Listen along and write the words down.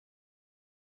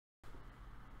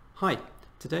Hi,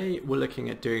 today we're looking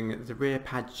at doing the rear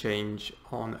pad change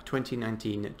on a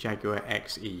 2019 Jaguar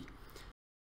XE.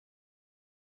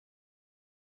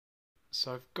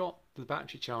 So I've got the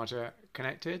battery charger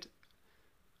connected,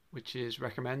 which is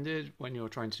recommended when you're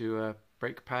trying to do a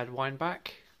brake pad wind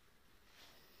back.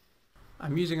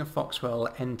 I'm using a Foxwell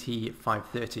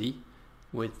NT530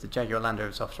 with the Jaguar Land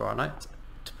Rover software on it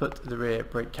to put the rear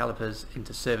brake calipers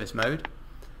into service mode.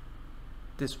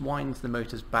 This winds the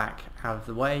motors back out of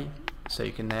the way so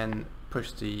you can then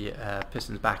push the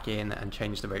pistons back in and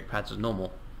change the brake pads as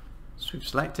normal. So we've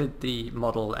selected the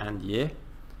model and year.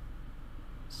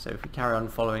 So if we carry on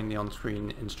following the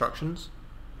on-screen instructions,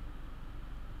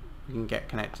 we can get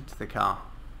connected to the car.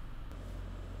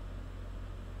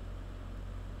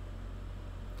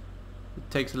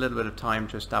 It takes a little bit of time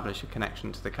to establish a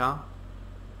connection to the car.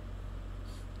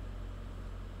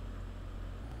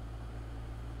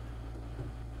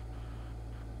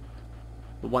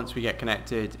 But once we get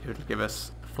connected, it will give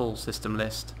us a full system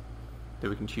list that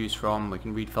we can choose from. We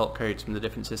can read fault codes from the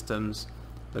different systems,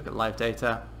 look at live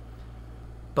data.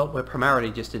 But we're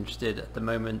primarily just interested at the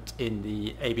moment in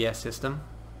the ABS system,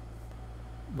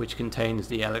 which contains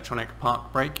the electronic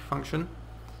park brake function.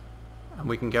 And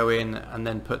we can go in and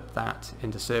then put that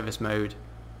into service mode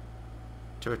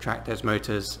to retract those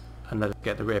motors and let us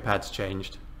get the rear pads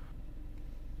changed.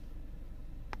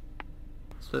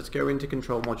 So let's go into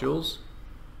control modules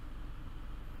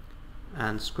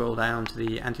and scroll down to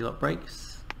the anti-lock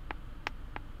brakes.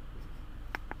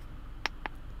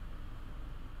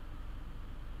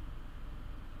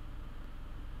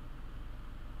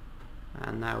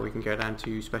 And now we can go down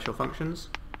to special functions.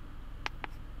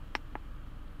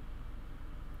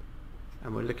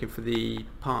 And we're looking for the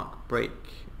park brake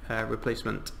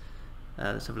replacement.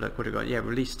 Let's have a look what we've got. Yeah,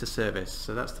 release to service.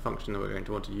 So that's the function that we're going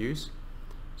to want to use.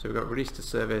 So we've got release to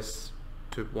service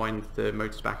to wind the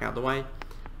motors back out of the way.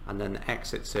 And then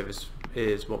exit service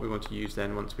is what we want to use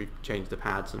then once we've changed the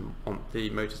pads and want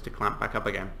the motors to clamp back up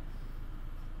again.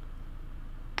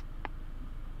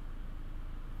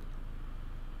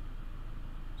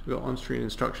 So we've got on-screen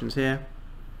instructions here.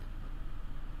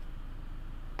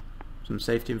 Some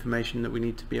safety information that we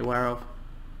need to be aware of.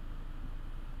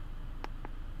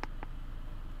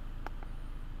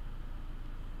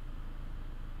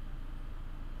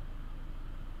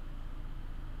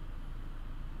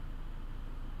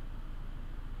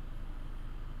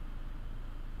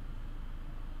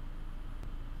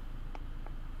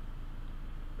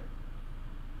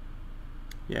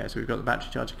 Yeah, so we've got the battery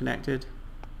charger connected,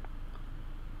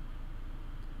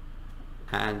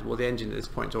 and well, the engine at this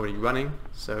point is already running,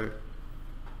 so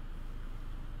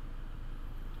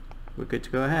we're good to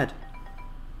go ahead.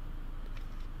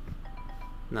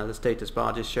 Now the status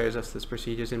bar just shows us this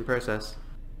procedure is in process,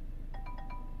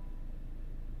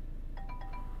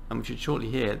 and we should shortly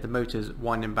hear the motors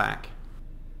winding back.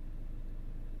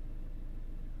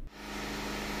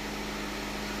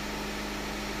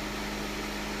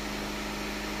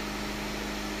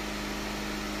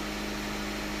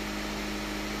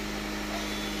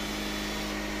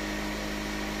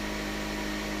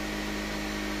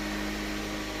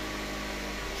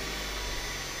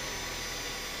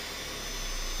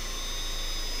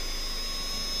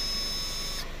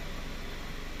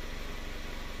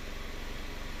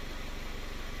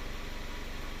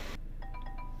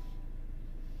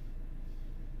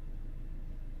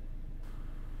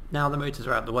 Now the motors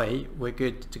are out of the way, we're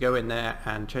good to go in there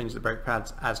and change the brake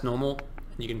pads as normal.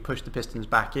 And you can push the pistons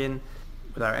back in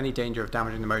without any danger of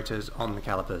damaging the motors on the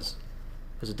calipers.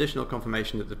 As additional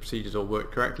confirmation that the procedures all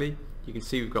work correctly, you can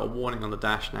see we've got a warning on the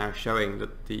dash now showing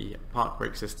that the park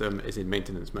brake system is in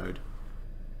maintenance mode.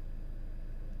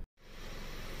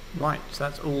 Right, so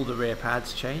that's all the rear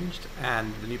pads changed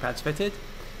and the new pads fitted.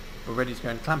 We're ready to go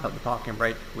and clamp up the parking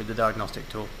brake with the diagnostic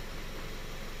tool.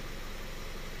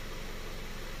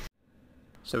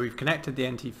 So we've connected the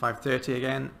NT530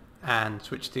 again and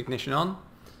switched the ignition on.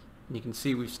 And you can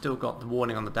see we've still got the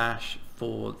warning on the dash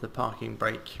for the parking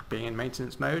brake being in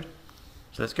maintenance mode.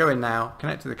 So let's go in now,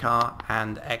 connect to the car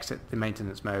and exit the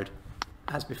maintenance mode.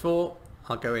 As before,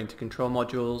 I'll go into control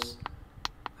modules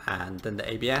and then the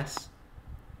ABS.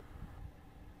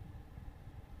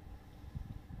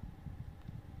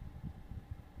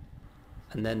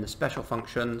 And then the special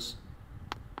functions.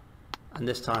 And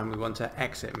this time we want to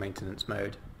exit maintenance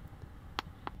mode.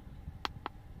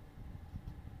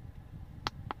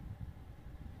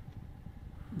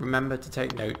 Remember to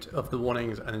take note of the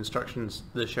warnings and instructions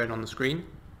that are shown on the screen.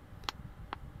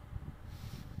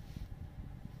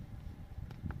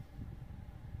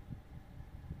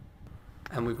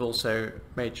 And we've We've also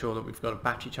made sure that we've got a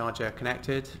battery charger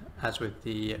connected, as with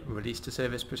the release to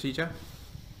service procedure.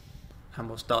 And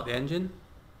we'll start the engine.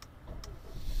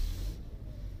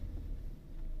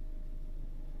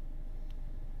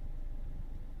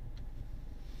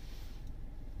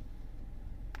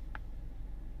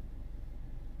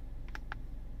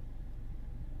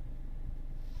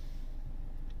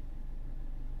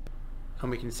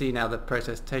 And we can see now the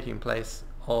process taking place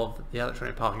of the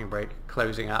electronic parking brake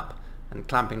closing up and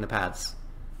clamping the pads.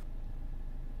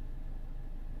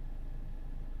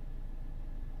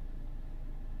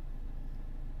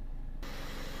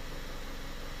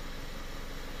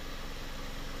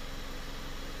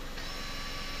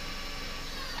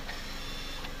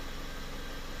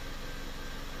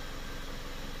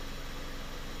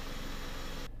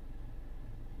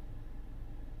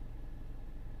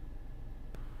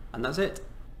 And that's it.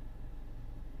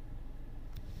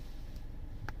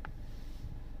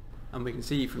 And we can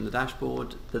see from the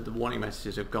dashboard that the warning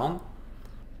messages have gone.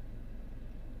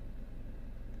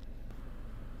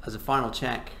 As a final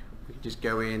check, we can just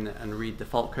go in and read the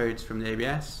fault codes from the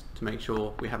ABS to make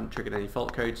sure we haven't triggered any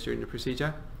fault codes during the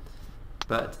procedure.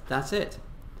 But that's it.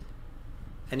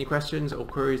 Any questions or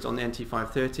queries on the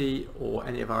NT530 or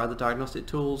any of our other diagnostic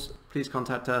tools, please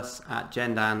contact us at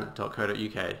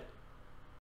gendan.co.uk.